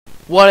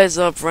What is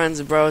up, friends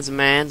and bros and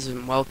mans,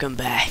 and welcome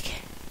back.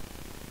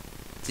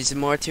 This is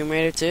more Tomb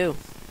Raider 2,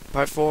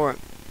 Part 4.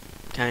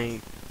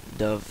 Kind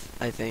of,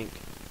 I think.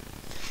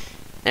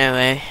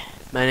 Anyway,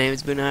 my name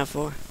is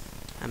Woah.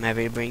 I'm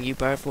happy to bring you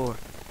Part 4.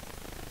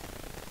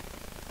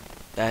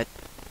 That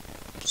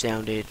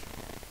sounded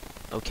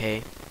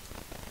okay.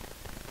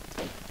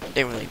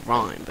 Didn't really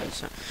rhyme, but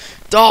it's not.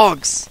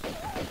 Dogs!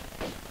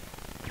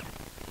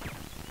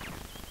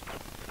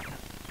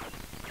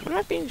 Am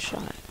I being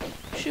shot?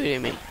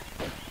 Shooting me.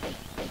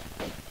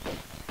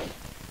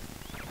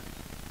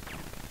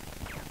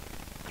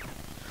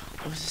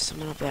 Oh, is there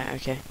someone up there?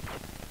 Okay.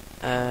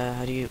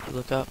 How do you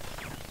look up?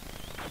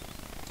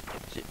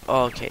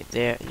 Oh, okay,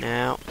 there,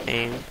 now,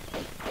 aim.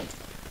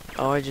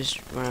 Oh, I just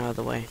run out of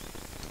the way.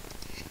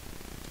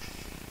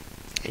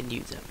 And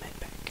use that med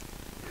pack.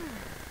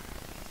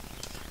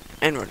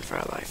 And run for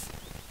our life.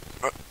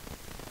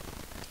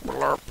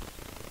 Blurp.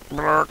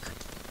 Blurk.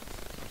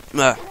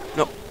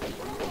 No.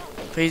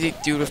 Crazy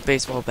dude with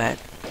baseball bat.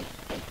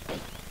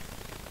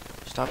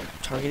 Stop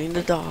targeting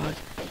the dog.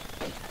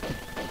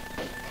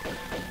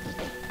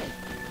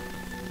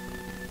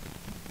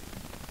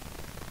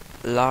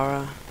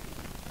 Lara,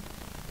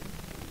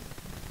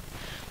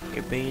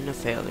 you're being a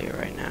failure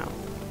right now.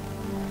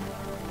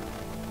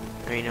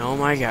 I mean, oh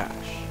my gosh.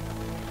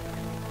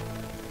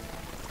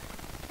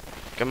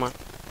 Come on.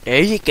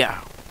 There you go.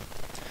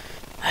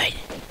 Right.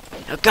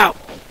 Now go.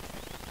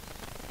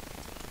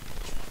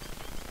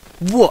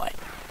 What?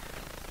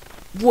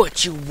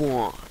 What you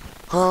want?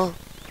 Huh?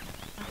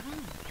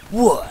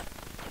 What?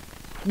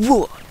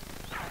 What?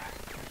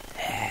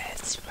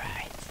 That's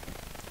right.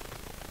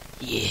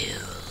 You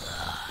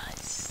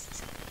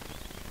lost.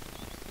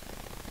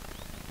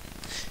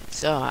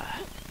 So,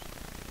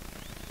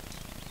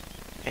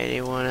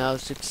 anyone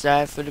else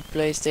excited for the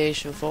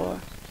PlayStation 4?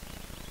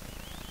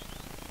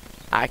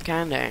 I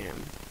kinda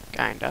am.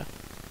 Kinda.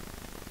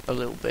 A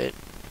little bit.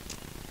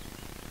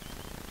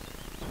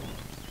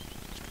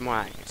 It's more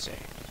I can say.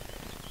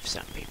 For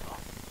some people.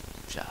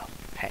 So,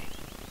 hey.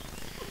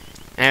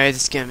 Anyway,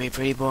 this is gonna be a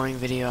pretty boring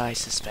video, I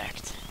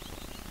suspect.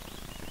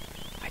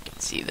 I can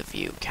see the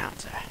view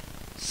counter.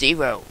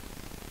 0.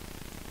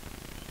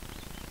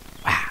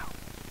 Wow.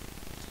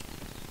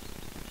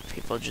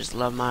 People just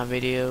love my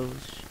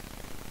videos.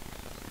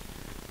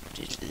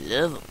 Just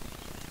love them.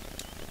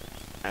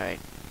 Alright.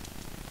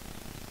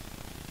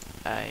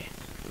 I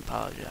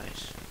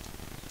apologize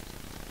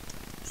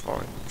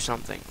for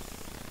something.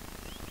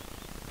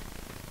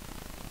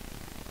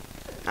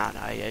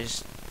 I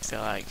just feel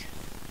like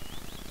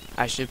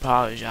I should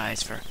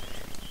apologize for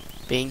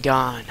being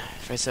gone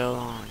for so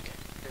long.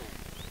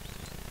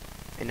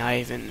 And not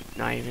even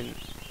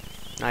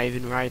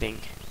writing.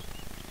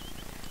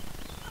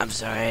 I'm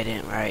sorry I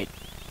didn't write.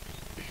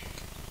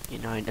 You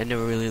know, I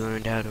never really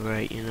learned how to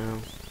write, you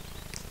know.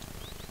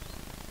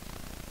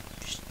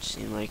 Just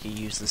seemed like a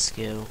useless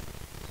skill.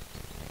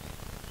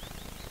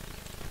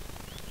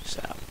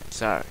 So,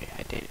 sorry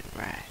I didn't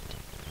write.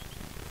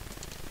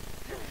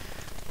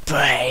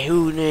 But hey,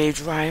 who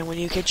needs writing when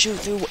you can shoot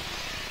through?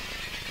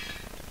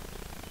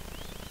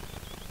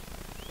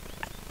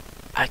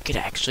 I could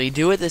actually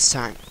do it this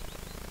time.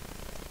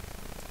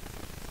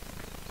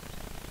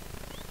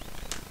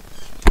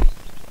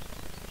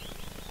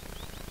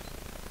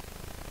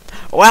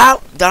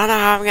 Well, don't know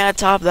how I'm gonna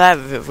top that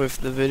with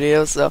the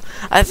video, so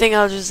I think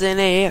I'll just end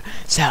it here.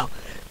 So,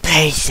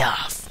 peace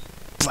off,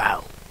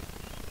 bro.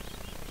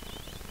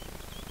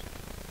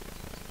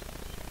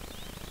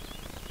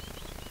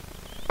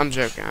 I'm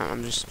joking.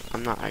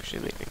 I'm not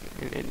actually leaving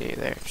in any of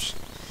there.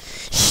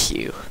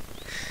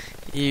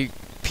 You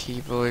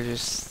people are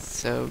just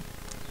so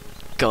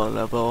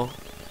gullible.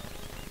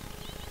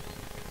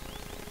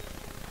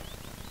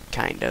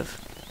 Kind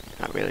of.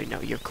 Not really. No,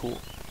 you're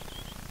cool.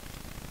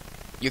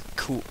 You're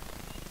cool.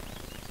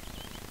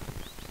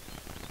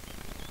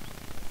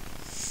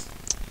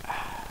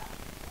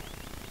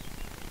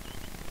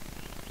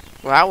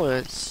 Well, that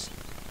was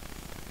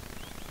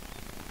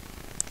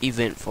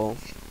eventful.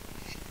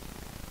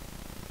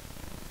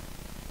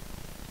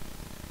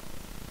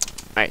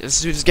 Alright,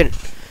 let's do this again.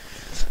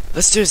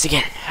 Let's do this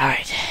again.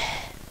 Alright.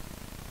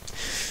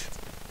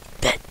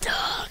 That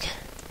dog.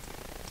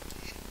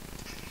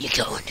 You're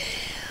going down.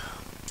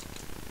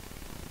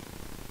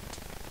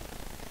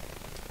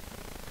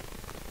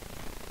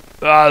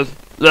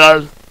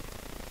 Lad,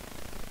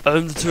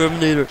 I'm the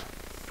Terminator.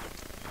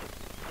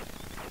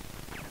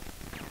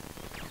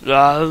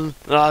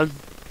 Lad,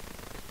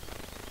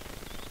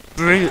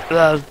 bring it,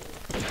 lad.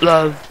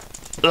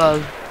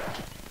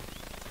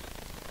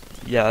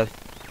 Yeah,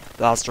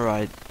 that's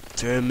right,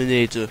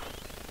 Terminator.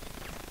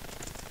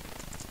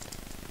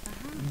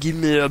 Give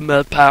me a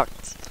med pack.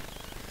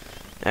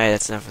 Alright,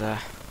 that's enough of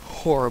that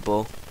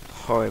horrible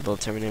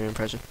Terminator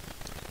impression.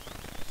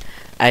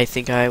 I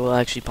think I will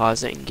actually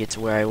pause it and get to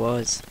where I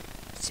was.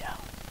 So,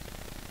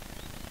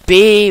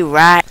 be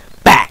right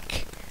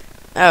back.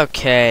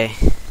 Okay,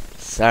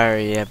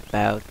 sorry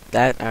about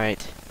that.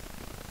 Alright.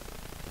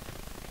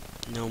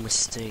 No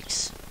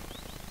mistakes.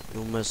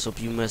 You mess up,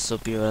 you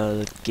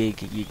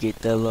get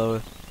that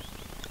lower.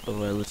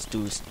 Alright, let's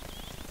do this.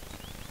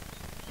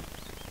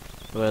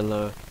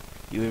 Well,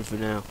 you in for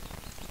now.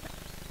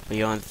 But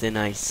you're on thin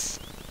ice.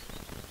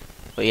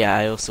 But yeah,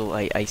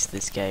 I iced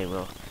this guy.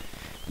 Well,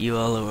 you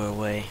all are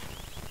away.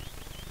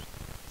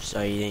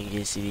 Sorry you didn't get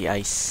to see the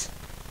ice.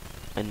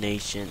 A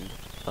nation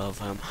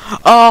of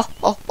Oh!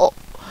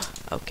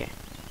 Okay.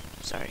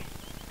 Sorry.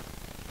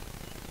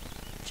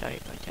 Sorry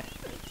about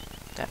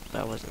that.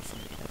 That wasn't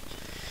funny.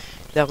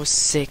 That was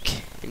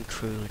sick and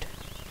crude.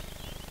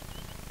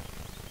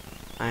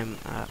 I'm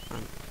oh,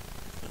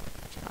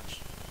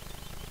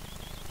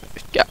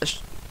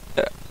 gosh.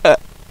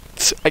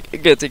 I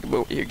gotta take a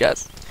moment here,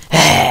 guys.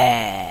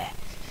 Alright,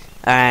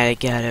 I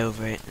got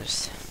over it.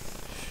 Just,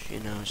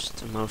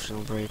 just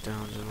emotional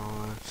breakdowns and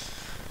all that.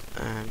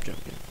 I'm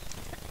joking.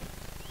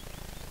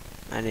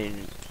 I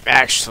didn't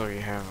actually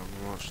have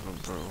emotional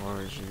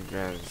breakdowns, you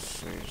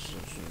guys.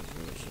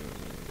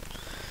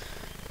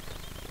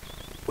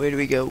 Where do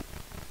we go?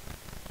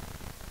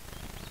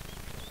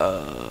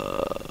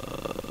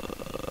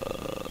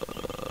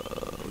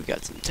 We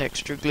got some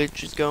texture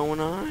glitches going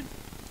on.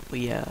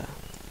 We got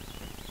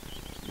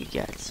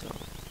some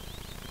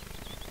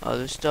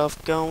other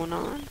stuff going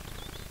on.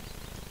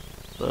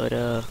 But,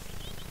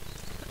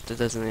 that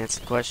doesn't answer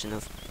the question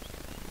of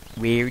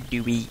where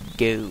do we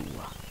go?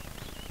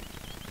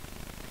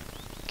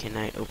 Can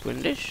I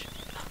open this?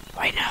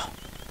 Right now.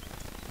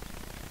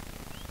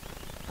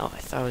 Oh, I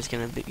thought it was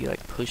gonna be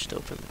like pushed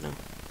open, but no.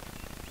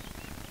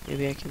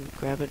 Maybe I can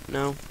grab it?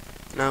 No.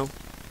 No.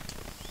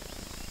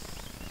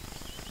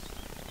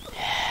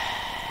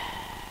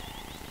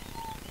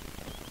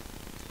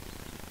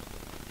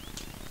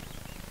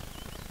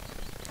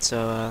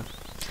 So,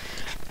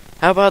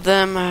 how about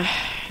them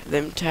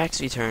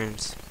tax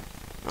returns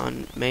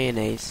on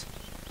mayonnaise?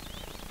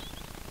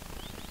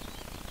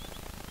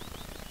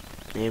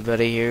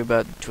 Anybody hear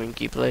about the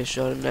Twinkie place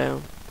shutting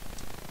down?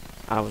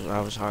 I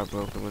was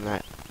heartbroken when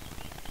that.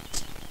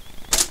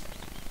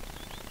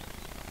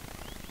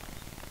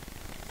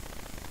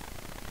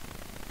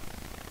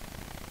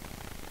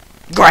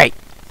 Great.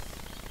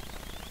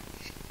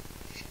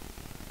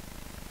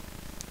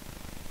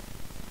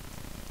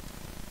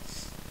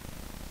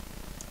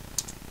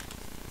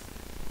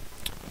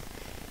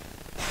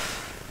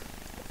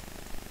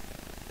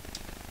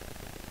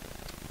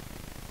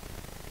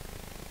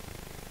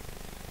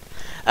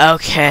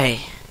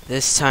 Okay,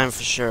 this time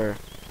for sure.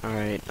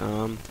 Alright,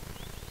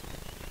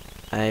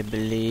 I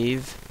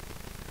believe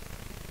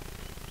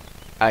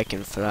I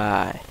can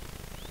fly.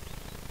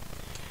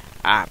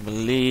 I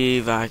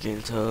believe I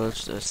can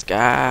touch the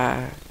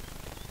sky.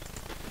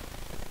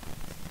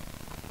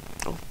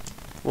 Oh,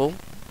 whoa,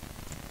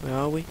 where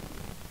are we?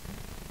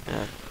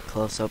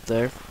 Close up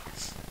there.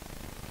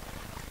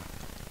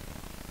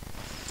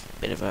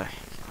 Bit of a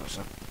close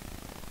up.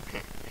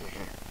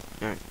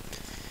 Alright.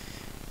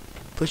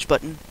 Push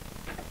button.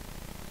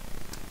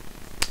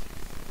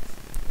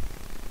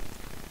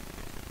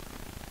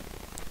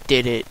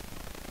 Did it.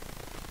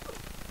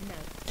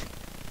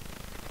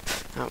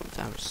 No.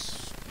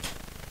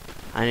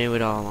 I knew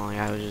it all along.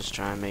 I was just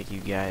trying to make you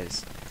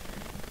guys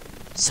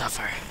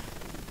suffer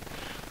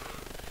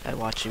by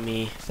watching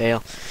me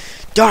fail.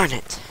 Darn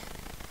it!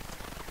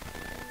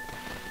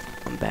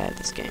 I'm bad at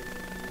this game.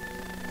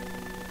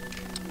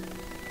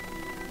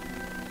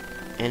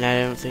 And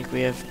I don't think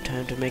we have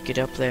time to make it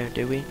up there,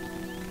 do we?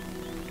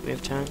 Do we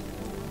have time?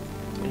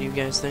 What do you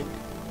guys think?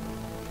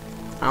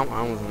 I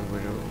don't think we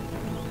do.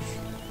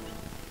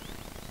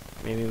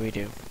 Maybe we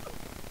do.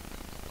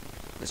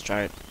 Let's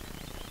try it.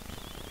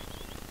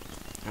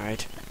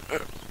 Alright.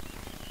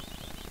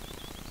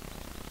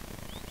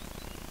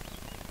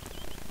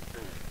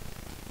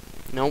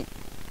 Nope.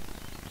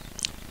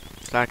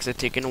 Clocks are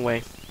ticking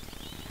away.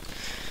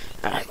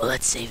 Alright, well,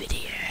 let's save it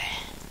here.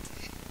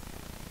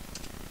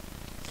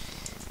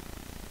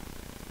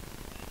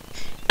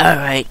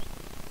 Alright.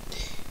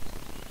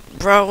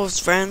 Bros,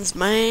 friends,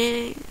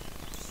 man,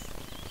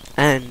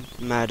 and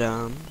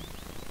madam.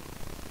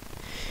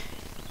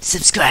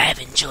 Subscribe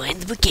and join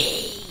the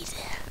brigade.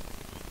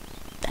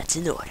 That's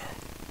in order.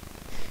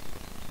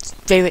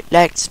 Favorite,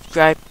 like,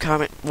 subscribe,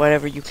 comment,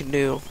 whatever you can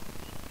do.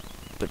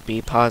 But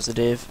be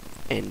positive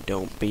and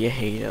don't be a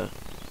hater.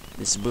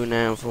 This is Boo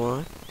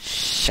 94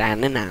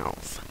 signing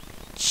off.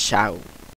 Ciao.